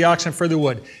yokes of the oxen for the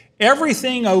wood.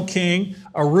 Everything, O king,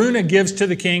 Araunah gives to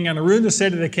the king, and Araunah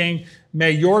said to the king,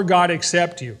 may your God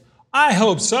accept you. I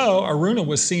hope so. Araunah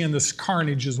was seeing this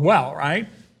carnage as well, right?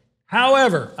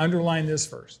 However, underline this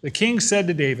verse. The king said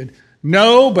to David,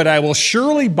 no, but I will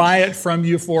surely buy it from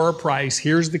you for a price.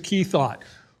 Here's the key thought.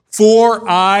 For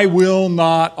I will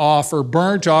not offer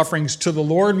burnt offerings to the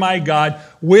Lord my God,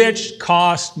 which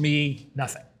cost me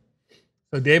nothing.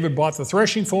 So David bought the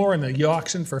threshing floor and the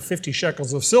oxen for 50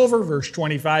 shekels of silver. Verse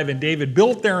 25, and David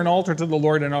built there an altar to the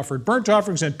Lord and offered burnt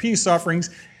offerings and peace offerings.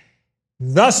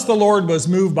 Thus the Lord was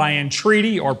moved by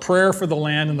entreaty or prayer for the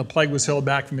land, and the plague was held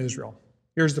back from Israel.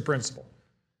 Here's the principle.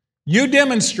 You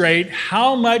demonstrate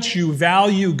how much you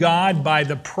value God by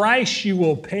the price you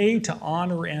will pay to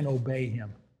honor and obey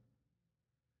Him.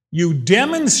 You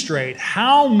demonstrate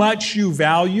how much you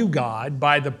value God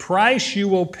by the price you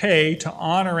will pay to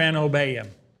honor and obey Him.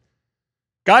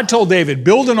 God told David,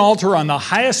 build an altar on the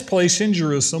highest place in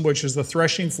Jerusalem, which is the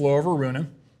threshing floor of Araunah.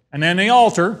 And on the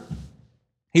altar,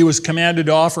 he was commanded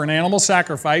to offer an animal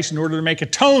sacrifice in order to make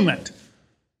atonement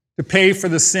to pay for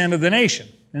the sin of the nation.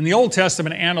 In the Old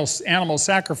Testament, animal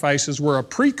sacrifices were a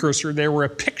precursor. They were a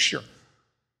picture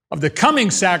of the coming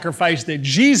sacrifice that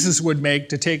Jesus would make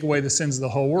to take away the sins of the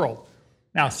whole world.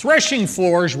 Now, threshing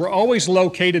floors were always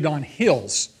located on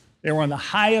hills. They were on the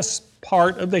highest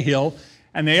part of the hill,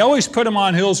 and they always put them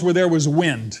on hills where there was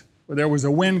wind, where there was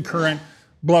a wind current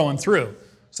blowing through.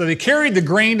 So they carried the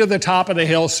grain to the top of the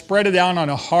hill, spread it down on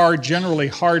a hard, generally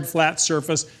hard, flat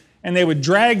surface, and they would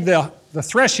drag the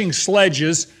threshing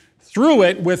sledges through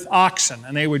it with oxen,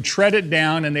 and they would tread it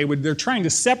down, and they're trying to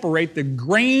separate the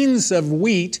grains of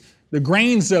wheat, the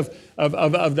grains of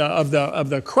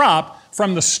the crop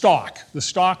from the stalk. The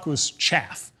stalk was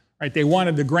chaff, right? They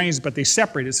wanted the grains, but they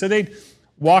separated. So they'd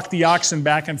walk the oxen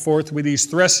back and forth with these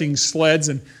threshing sleds,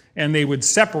 and they would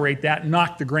separate that,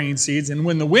 knock the grain seeds. And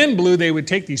when the wind blew, they would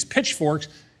take these pitchforks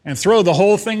and throw the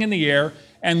whole thing in the air,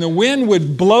 and the wind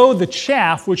would blow the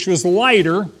chaff, which was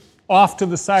lighter, off to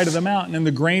the side of the mountain, and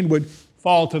the grain would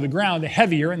fall to the ground,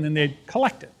 heavier, and then they'd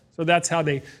collect it. So that's how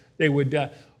they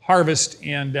would harvest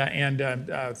and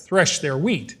thresh their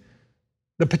wheat.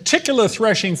 The particular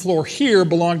threshing floor here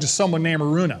belonged to someone named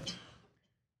Araunah.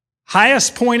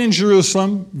 Highest point in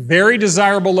Jerusalem, very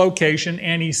desirable location,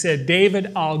 and he said,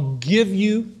 David, I'll give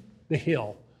you the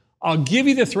hill. I'll give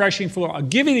you the threshing floor. I'll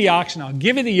give you the oxen. I'll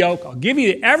give you the yoke. I'll give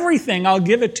you everything. I'll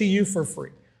give it to you for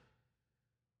free.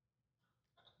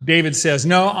 David says,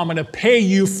 no, I'm going to pay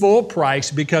you full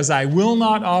price because I will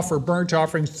not offer burnt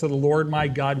offerings to the Lord my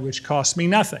God, which cost me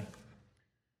nothing.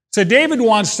 So David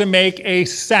wants to make a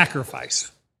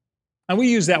sacrifice. And we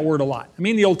use that word a lot. I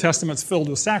mean, the Old Testament's filled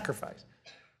with sacrifice.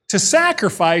 To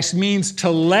sacrifice means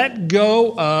to let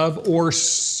go of or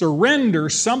surrender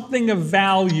something of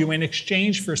value in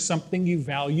exchange for something you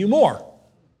value more.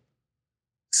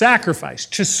 Sacrifice.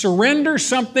 To surrender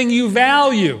something you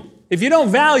value. If you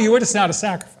don't value it, it's not a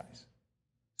sacrifice.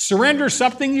 Surrender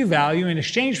something you value in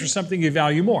exchange for something you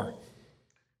value more.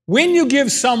 When you give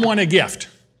someone a gift,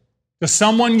 to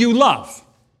someone you love,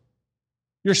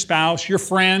 your spouse, your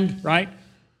friend, right?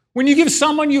 When you give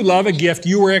someone you love a gift,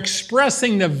 you are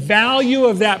expressing the value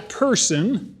of that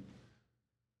person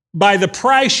by the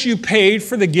price you paid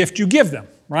for the gift you give them,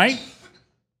 right?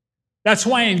 That's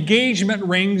why engagement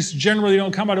rings generally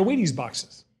don't come out of Wheaties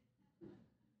boxes.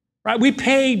 Right? We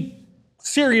pay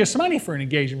serious money for an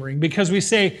engagement ring because we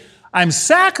say, I'm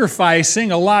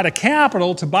sacrificing a lot of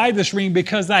capital to buy this ring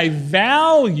because I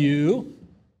value,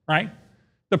 right,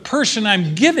 the person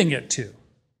I'm giving it to.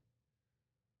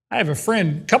 I have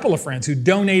a couple of friends who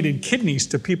donated kidneys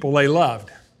to people they loved.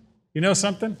 You know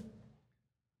something?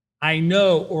 I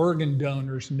know organ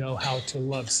donors know how to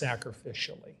love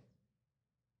sacrificially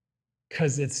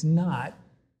because it's not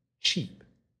cheap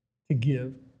to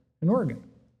give an organ.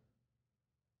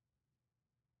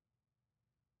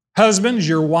 Husbands,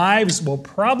 your wives will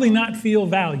probably not feel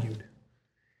valued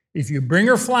if you bring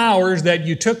her flowers that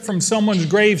you took from someone's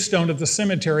gravestone at the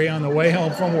cemetery on the way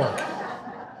home from work.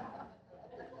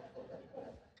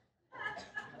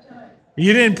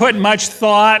 You didn't put much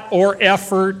thought or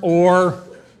effort or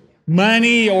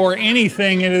money or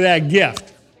anything into that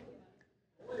gift.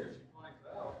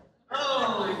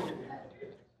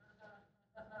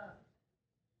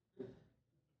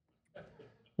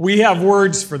 We have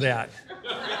words for that.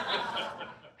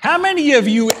 How many of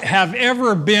you have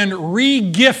ever been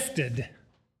re-gifted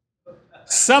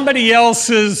somebody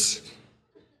else's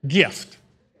gift?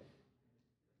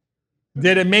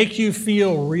 Did it make you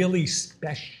feel really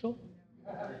special?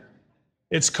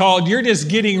 It's called you're just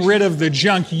getting rid of the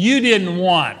junk you didn't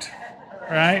want,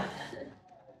 right?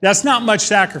 That's not much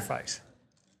sacrifice.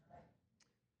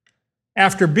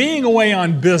 After being away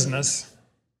on business,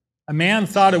 a man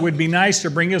thought it would be nice to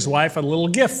bring his wife a little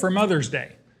gift for Mother's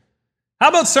Day. How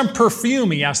about some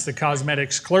perfume, he asked the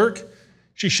cosmetics clerk.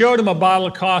 She showed him a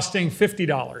bottle costing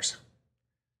 $50.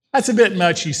 That's a bit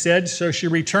much, he said, so she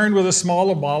returned with a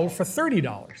smaller bottle for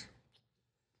 $30.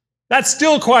 That's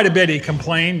still quite a bit, he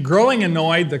complained. Growing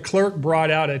annoyed, the clerk brought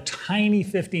out a tiny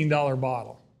 $15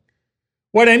 bottle.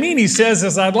 What I mean, he says,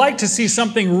 is I'd like to see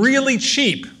something really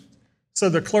cheap. So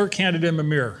the clerk handed him a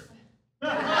mirror.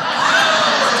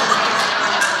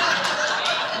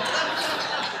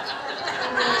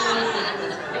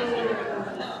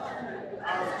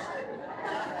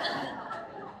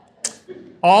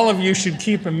 All of you should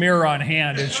keep a mirror on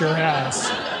hand at your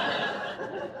house.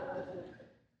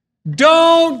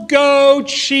 Don't go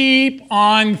cheap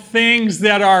on things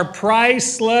that are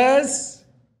priceless,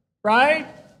 right?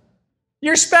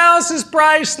 Your spouse is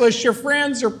priceless. Your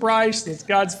friends are priceless.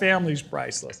 God's family is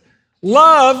priceless.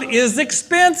 Love is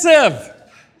expensive,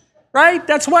 right?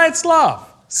 That's why it's love.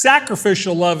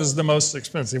 Sacrificial love is the most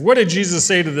expensive. What did Jesus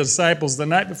say to the disciples the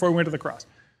night before he went to the cross?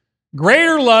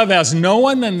 Greater love has no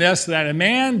one than this, that a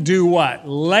man do what?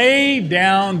 Lay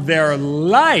down their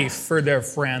life for their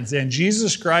friends. And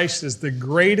Jesus Christ is the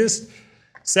greatest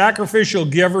sacrificial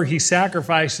giver. He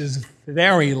sacrifices his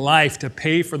very life to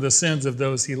pay for the sins of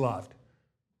those he loved.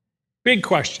 Big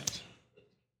questions.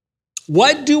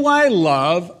 What do I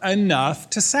love enough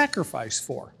to sacrifice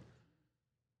for?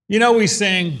 You know, we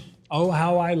sing, "Oh,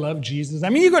 how I love Jesus." I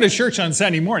mean, you go to church on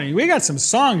Sunday morning, we got some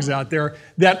songs out there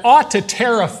that ought to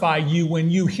terrify you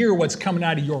when you hear what's coming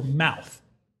out of your mouth.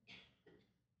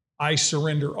 I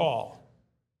surrender all.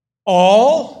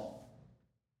 All?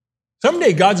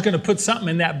 Someday God's going to put something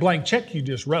in that blank check you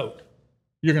just wrote.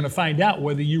 You're going to find out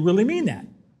whether you really mean that.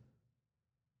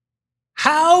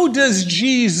 How does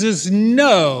Jesus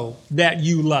know that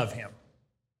you love him?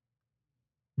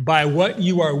 By what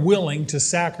you are willing to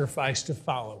sacrifice to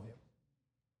follow him.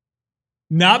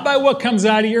 Not by what comes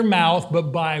out of your mouth,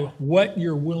 but by what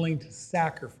you're willing to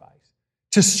sacrifice,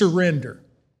 to surrender,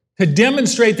 to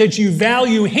demonstrate that you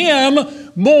value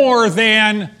him more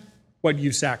than what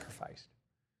you sacrificed.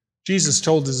 Jesus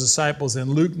told his disciples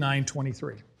in Luke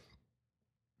 9:23,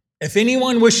 "If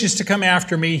anyone wishes to come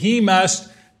after me, he must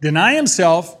deny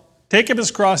himself, take up his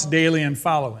cross daily, and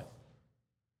follow him."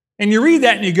 And you read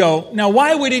that and you go, now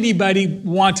why would anybody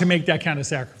want to make that kind of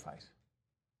sacrifice?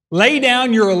 Lay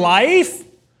down your life?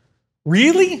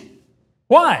 Really?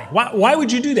 Why? Why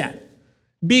would you do that?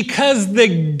 Because the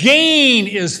gain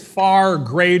is far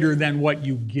greater than what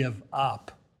you give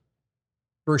up.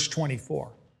 Verse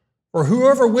 24. For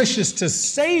whoever wishes to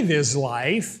save his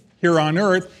life here on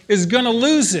earth is going to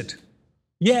lose it.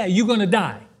 Yeah, you're going to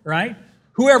die, right?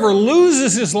 Whoever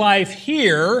loses his life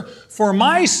here for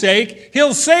my sake,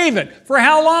 he'll save it. For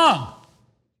how long?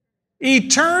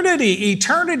 Eternity.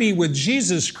 Eternity with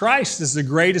Jesus Christ is the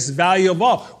greatest value of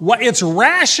all. It's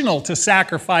rational to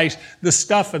sacrifice the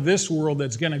stuff of this world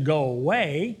that's going to go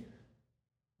away,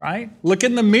 right? Look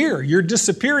in the mirror. You're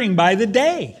disappearing by the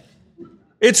day.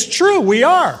 It's true, we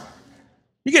are.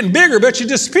 You're getting bigger, but you're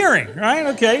disappearing, right?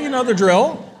 Okay, you know the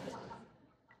drill.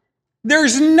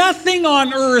 There's nothing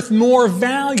on earth more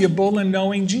valuable than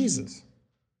knowing Jesus.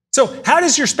 So how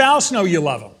does your spouse know you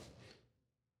love him?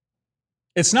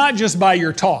 It's not just by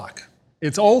your talk.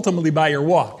 It's ultimately by your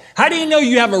walk. How do you know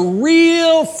you have a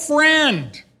real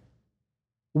friend?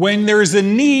 When there's a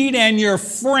need and your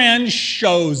friend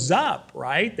shows up,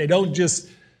 right? They don't just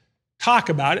talk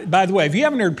about it. By the way, if you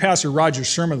haven't heard Pastor Roger's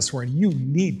sermon this morning, you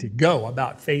need to go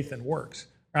about faith and works,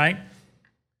 right?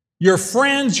 Your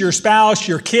friends, your spouse,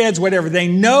 your kids, whatever, they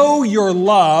know your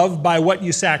love by what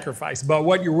you sacrifice, by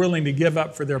what you're willing to give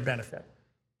up for their benefit.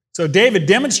 So David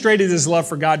demonstrated his love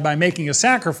for God by making a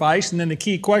sacrifice, and then the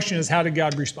key question is, how did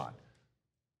God respond?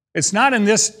 It's not in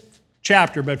this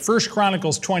chapter, but 1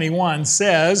 Chronicles 21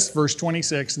 says, verse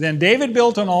 26, Then David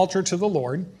built an altar to the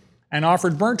Lord and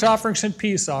offered burnt offerings and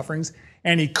peace offerings,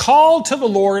 and he called to the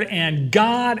Lord, and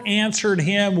God answered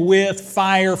him with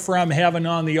fire from heaven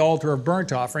on the altar of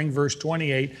burnt offering. Verse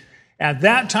 28. At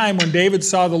that time, when David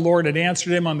saw the Lord had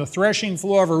answered him on the threshing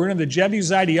floor of Araunah the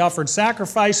Jebusite, he offered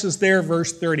sacrifices there.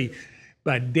 Verse 30.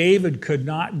 But David could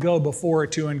not go before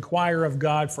it to inquire of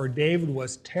God, for David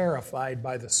was terrified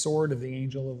by the sword of the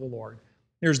angel of the Lord.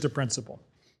 Here's the principle.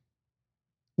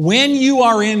 When you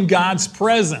are in God's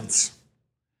presence,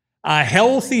 a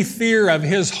healthy fear of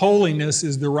his holiness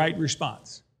is the right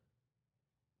response.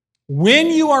 When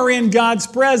you are in God's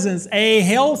presence, a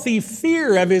healthy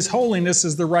fear of His holiness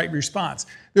is the right response.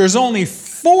 There's only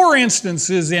 4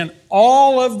 instances in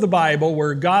all of the Bible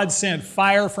where God sent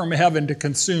fire from heaven to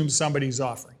consume somebody's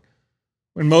offering.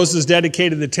 When Moses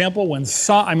dedicated the temple,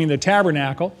 the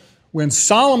tabernacle, when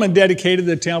Solomon dedicated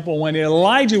the temple, when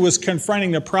Elijah was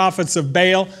confronting the prophets of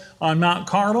Baal on Mount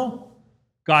Carmel,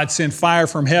 God sent fire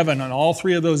from heaven on all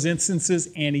 3 of those instances,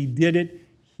 and He did it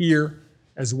here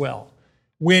as well.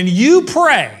 When you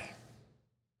pray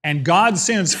and God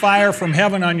sends fire from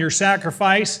heaven on your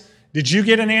sacrifice, did you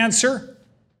get an answer?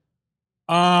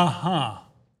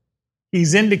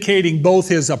 He's indicating both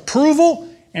His approval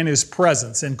and His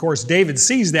presence. And of course, David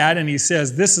sees that and he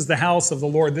says, this is the house of the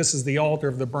Lord, this is the altar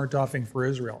of the burnt offering for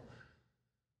Israel.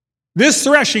 This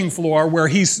threshing floor where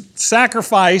He's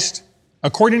sacrificed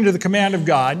according to the command of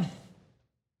God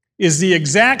is the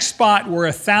exact spot where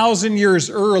 1,000 years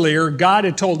earlier, God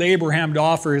had told Abraham to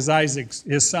offer his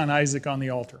son Isaac on the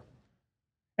altar.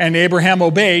 And Abraham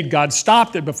obeyed. God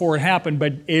stopped it before it happened,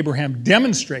 but Abraham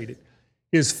demonstrated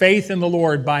his faith in the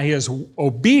Lord by his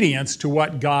obedience to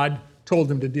what God told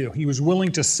him to do. He was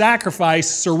willing to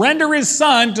surrender his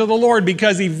son to the Lord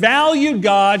because he valued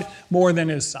God more than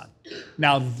his son.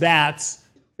 Now that's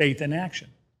faith in action.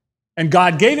 And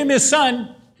God gave him his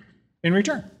son in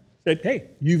return. Said, hey,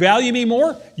 you value me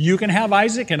more? You can have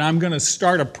Isaac, and I'm going to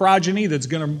start a progeny that's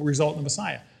going to result in the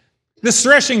Messiah. This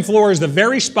threshing floor is the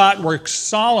very spot where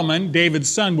Solomon, David's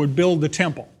son, would build the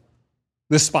temple.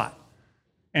 This spot.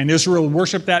 And Israel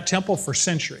worshiped that temple for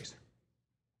centuries.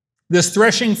 This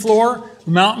threshing floor,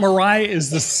 Mount Moriah, is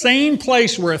the same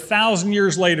place where 1,000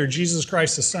 years later, Jesus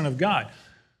Christ, the Son of God,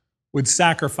 would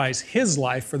sacrifice His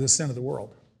life for the sin of the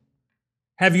world.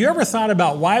 Have you ever thought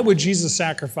about why would Jesus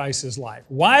sacrifice His life?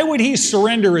 Why would He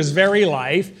surrender His very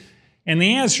life? And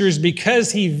the answer is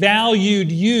because He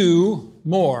valued you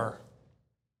more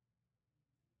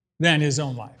than His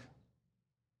own life.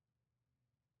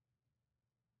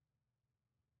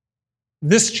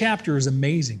 This chapter is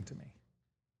amazing to me.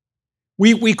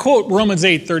 We quote Romans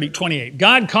 8:28.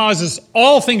 God causes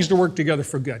all things to work together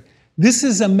for good. This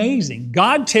is amazing.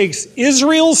 God takes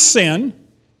Israel's sin,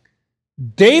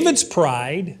 David's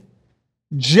pride,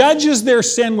 judges their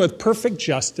sin with perfect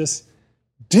justice,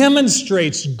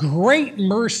 demonstrates great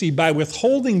mercy by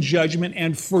withholding judgment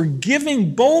and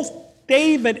forgiving both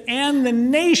David and the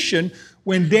nation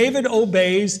when David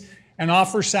obeys and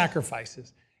offers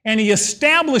sacrifices. And He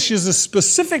establishes a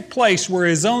specific place where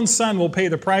His own Son will pay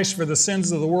the price for the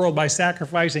sins of the world by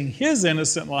sacrificing His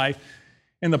innocent life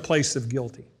in the place of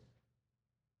guilty.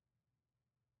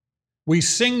 We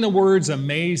sing the words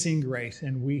Amazing Grace,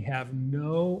 and we have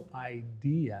no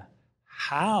idea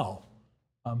how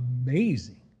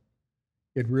amazing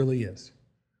it really is.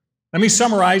 Let me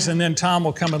summarize, and then Tom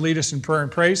will come and lead us in prayer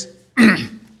and praise.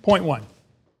 Point 1.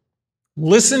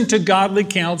 Listen to godly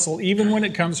counsel, even when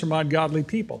it comes from ungodly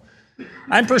people.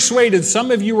 I'm persuaded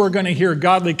some of you are going to hear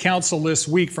godly counsel this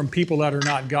week from people that are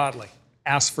not godly.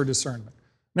 Ask for discernment.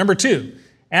 Number 2,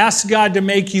 ask God to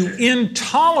make you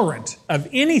intolerant of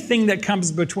anything that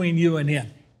comes between you and Him.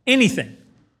 Anything.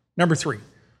 Number 3,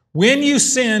 when you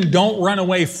sin, don't run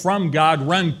away from God,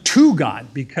 run to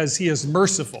God because He is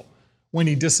merciful when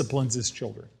He disciplines His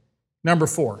children. Number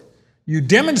 4, you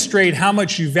demonstrate how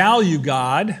much you value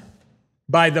God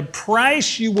by the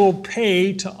price you will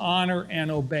pay to honor and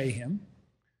obey Him.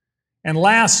 And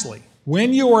lastly,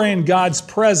 when you are in God's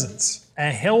presence,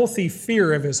 a healthy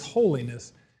fear of His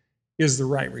holiness is the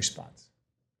right response.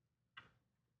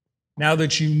 Now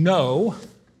that you know,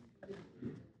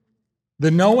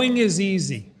 the knowing is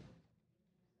easy.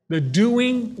 The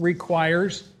doing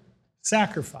requires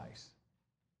sacrifice.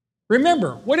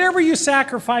 Remember, whatever you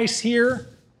sacrifice here,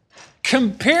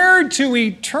 compared to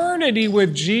eternity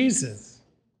with Jesus,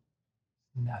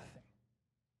 nothing.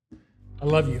 I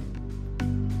love you.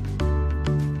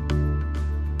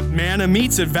 Manna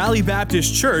meets at Valley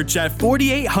Baptist Church at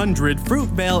 4800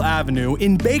 Fruitvale Avenue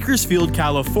in Bakersfield,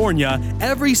 California,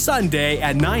 every Sunday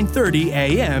at 9:30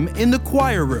 a.m. in the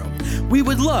choir room. We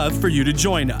would love for you to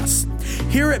join us.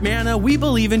 Here at Manna, we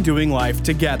believe in doing life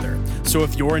together. So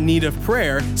if you're in need of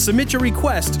prayer, submit your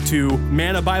request to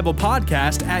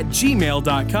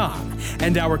mannabiblepodcast@gmail.com,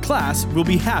 and our class will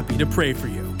be happy to pray for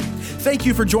you. Thank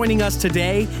you for joining us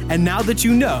today, and now that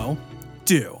you know,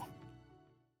 do.